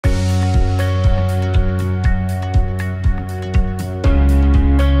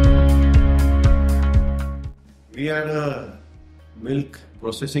We had a milk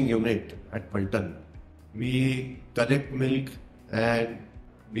processing unit at Paltan. We collect milk and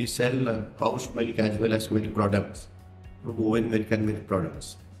we sell pouched milk as well as milk products to Govind milk and milk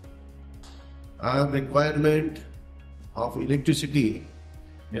products. Our requirement of electricity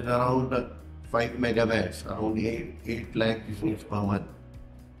is around 5 megawatts, around 8 lakh units per month.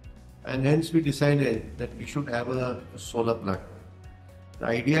 And hence we decided that we should have a solar plant. The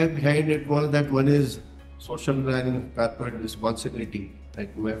idea behind it was that one is social and corporate responsibility,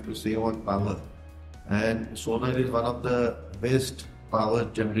 like we have to save on power. And solar is one of the best power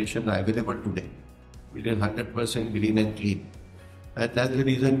generation available today. It is 100% green and clean. And that's the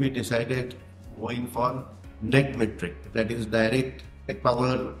reason we decided going for net metric, that is direct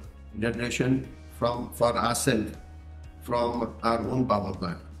power generation for ourselves from our own power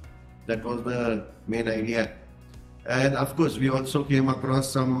plant. That was the main idea. And of course, we also came across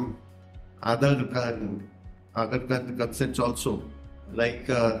some other concepts also, like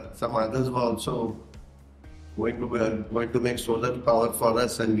some others were also going to make solar power for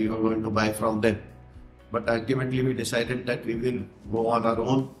us and we were going to buy from them. But ultimately we decided that we will go on our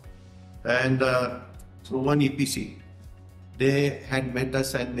own. And through one EPC, they had met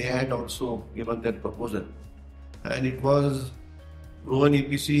us and they had also given their proposal. And it was through one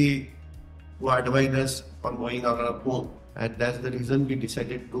EPC who advised us on going on our own. And that's the reason we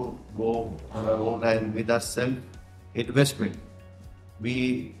decided to go on our own, and with our self-investment,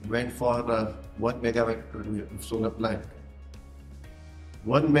 we went for 1 megawatt solar plant.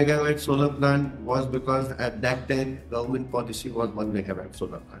 1 megawatt solar plant was because at that time government policy was 1 megawatt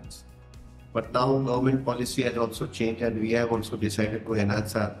solar plants. But now government policy has also changed and we have also decided to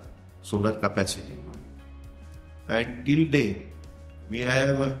enhance our solar capacity. And till date, we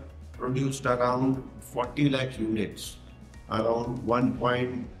have produced around 40 lakh units, around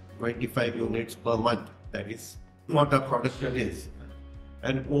 1.25 units per month. That is what our production is.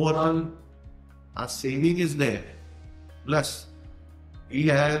 And overall, our saving is there. Plus, we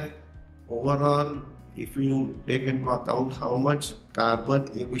have overall, if you take into account how much carbon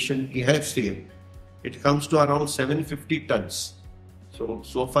emission we have saved, it comes to around 750 tons.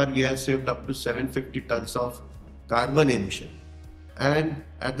 So far we have saved up to 750 tons of carbon emission. And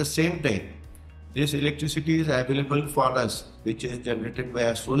at the same time, this electricity is available for us, which is generated by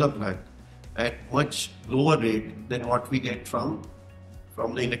a solar plant at much lower rate than what we get from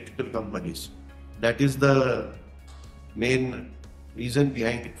the electrical companies. That is the main reason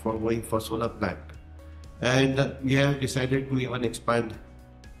behind it for going for solar plant. And we have decided to even expand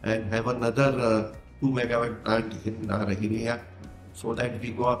and have another 2 megawatt plant in our area so that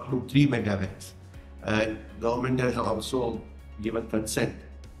we go up to 3 megawatts. And government has also given consent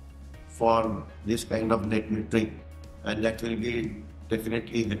for this kind of net metering, and that will be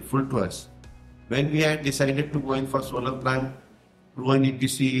definitely helpful to us. When we had decided to go in for solar plant, through an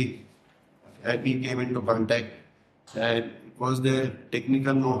EPC, and we came into contact, and it was their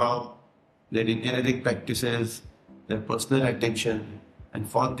technical know-how, their engineering practices, their personal attention, and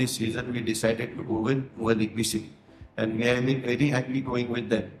for this reason we decided to go with an EPC, and we have been very happy going with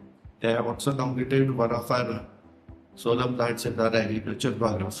them. They have also completed one of our solar plants in our agriculture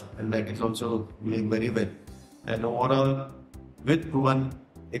programs, and that is also doing very well. And overall, with one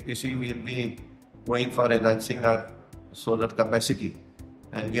EPC, we will be going for enhancing our solar capacity,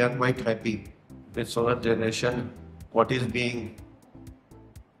 and we are quite happy with solar generation. What is being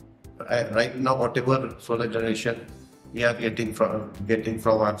right now, whatever solar generation we are getting from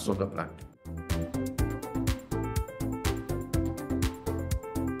our solar plant.